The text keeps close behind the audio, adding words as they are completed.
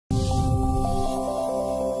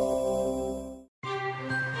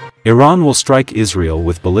Iran will strike Israel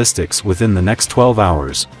with ballistics within the next 12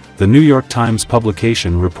 hours, the New York Times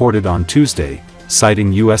publication reported on Tuesday,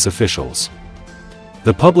 citing U.S. officials.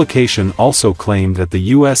 The publication also claimed that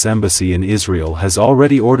the U.S. Embassy in Israel has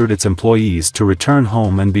already ordered its employees to return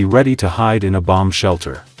home and be ready to hide in a bomb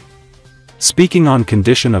shelter. Speaking on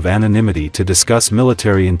condition of anonymity to discuss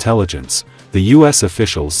military intelligence, the U.S.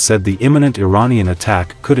 officials said the imminent Iranian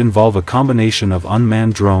attack could involve a combination of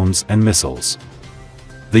unmanned drones and missiles.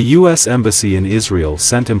 The U.S. Embassy in Israel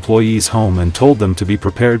sent employees home and told them to be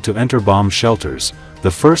prepared to enter bomb shelters, the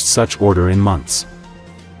first such order in months.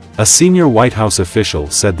 A senior White House official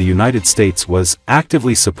said the United States was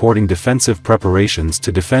actively supporting defensive preparations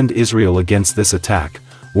to defend Israel against this attack,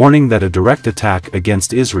 warning that a direct attack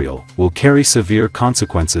against Israel will carry severe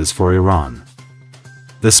consequences for Iran.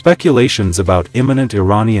 The speculations about imminent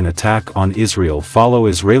Iranian attack on Israel follow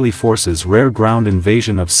Israeli forces' rare ground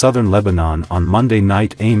invasion of southern Lebanon on Monday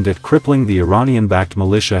night aimed at crippling the Iranian-backed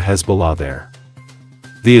militia Hezbollah there.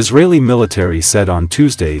 The Israeli military said on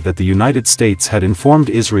Tuesday that the United States had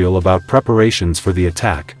informed Israel about preparations for the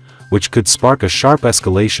attack, which could spark a sharp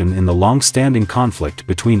escalation in the long-standing conflict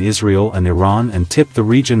between Israel and Iran and tip the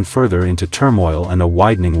region further into turmoil and a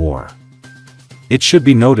widening war. It should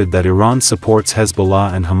be noted that Iran supports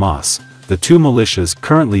Hezbollah and Hamas, the two militias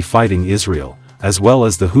currently fighting Israel, as well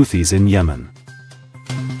as the Houthis in Yemen.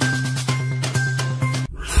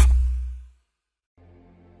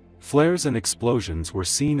 Flares and explosions were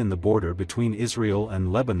seen in the border between Israel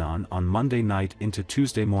and Lebanon on Monday night into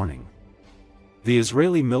Tuesday morning. The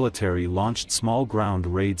Israeli military launched small ground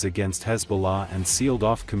raids against Hezbollah and sealed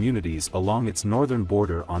off communities along its northern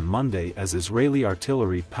border on Monday as Israeli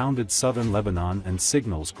artillery pounded southern Lebanon and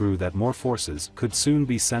signals grew that more forces could soon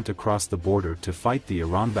be sent across the border to fight the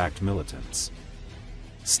Iran-backed militants.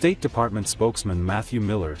 State Department spokesman Matthew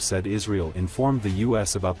Miller said Israel informed the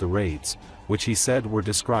U.S. about the raids, which he said were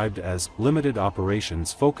described as limited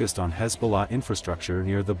operations focused on Hezbollah infrastructure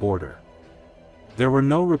near the border. There were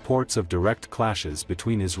no reports of direct clashes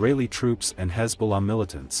between Israeli troops and Hezbollah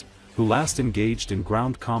militants, who last engaged in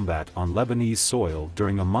ground combat on Lebanese soil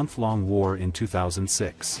during a month-long war in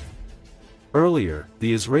 2006. Earlier,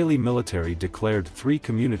 the Israeli military declared 3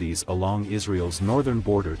 communities along Israel's northern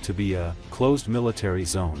border to be a closed military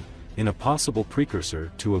zone, in a possible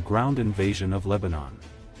precursor to a ground invasion of Lebanon.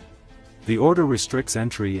 The order restricts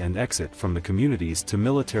entry and exit from the communities to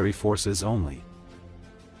military forces only.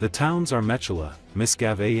 The towns are Mechela,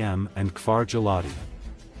 Misgav Am and Kfar Jaladi.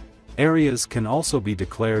 Areas can also be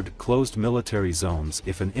declared closed military zones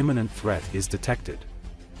if an imminent threat is detected.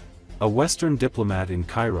 A Western diplomat in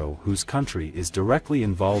Cairo whose country is directly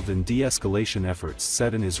involved in de-escalation efforts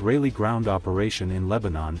said an Israeli ground operation in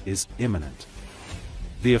Lebanon is imminent.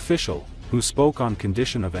 The official, who spoke on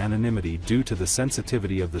condition of anonymity due to the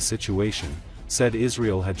sensitivity of the situation, said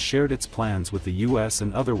Israel had shared its plans with the U.S.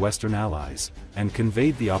 and other Western allies, and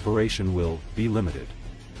conveyed the operation will be limited.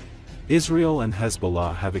 Israel and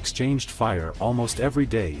Hezbollah have exchanged fire almost every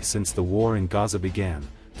day since the war in Gaza began,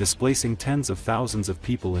 displacing tens of thousands of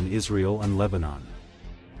people in Israel and Lebanon.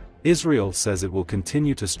 Israel says it will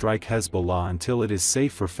continue to strike Hezbollah until it is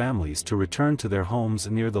safe for families to return to their homes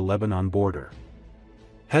near the Lebanon border.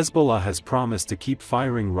 Hezbollah has promised to keep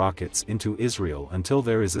firing rockets into Israel until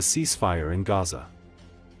there is a ceasefire in Gaza.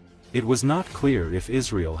 It was not clear if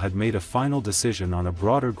Israel had made a final decision on a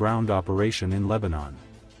broader ground operation in Lebanon.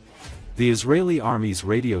 The Israeli army's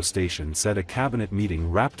radio station said a cabinet meeting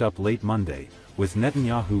wrapped up late Monday, with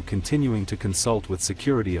Netanyahu continuing to consult with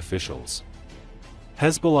security officials.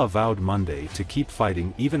 Hezbollah vowed Monday to keep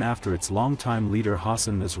fighting even after its longtime leader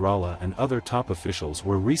Hassan Nasrallah and other top officials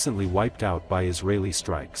were recently wiped out by Israeli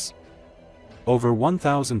strikes. Over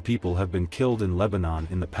 1,000 people have been killed in Lebanon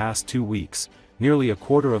in the past 2 weeks, nearly a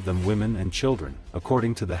quarter of them women and children,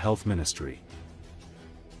 according to the health ministry.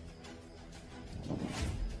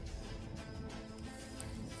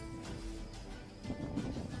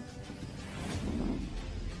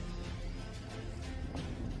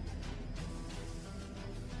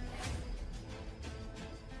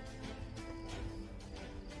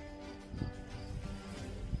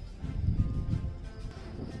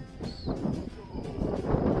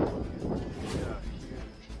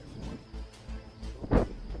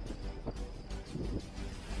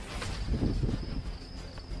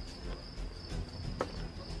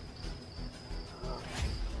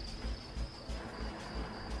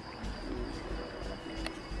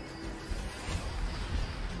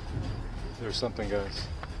 There's something, guys.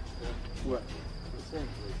 What?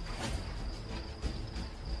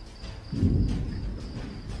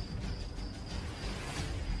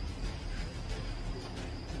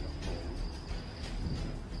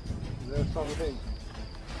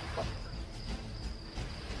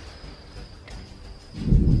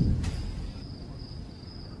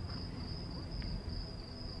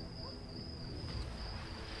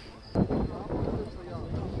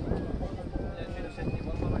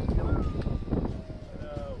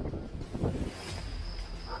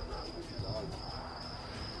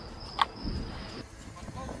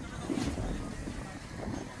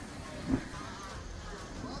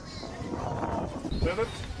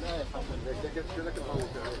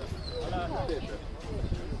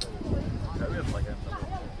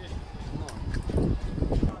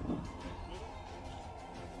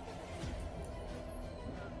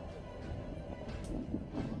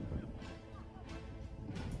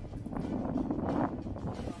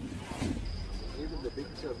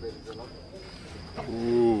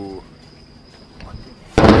 Ooh.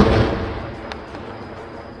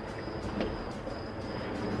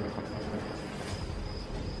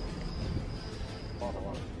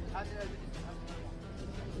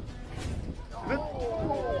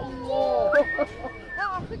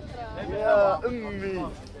 يا أمي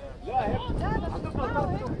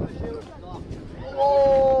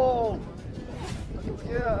أوه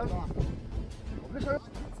يا أمي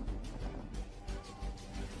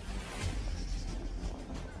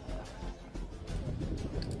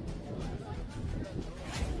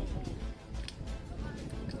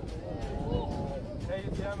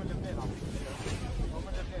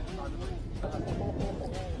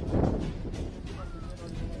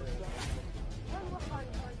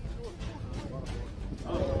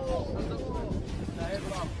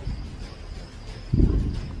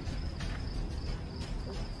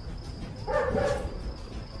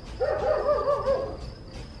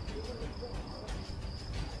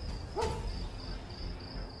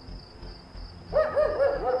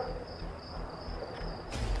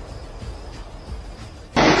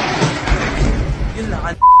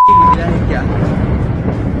يلعن إلهك يا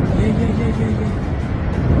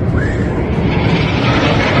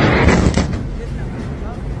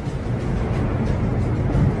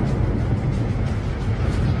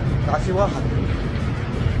تعال في واحد.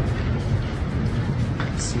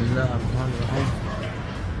 بسم الله الرحمن الرحيم.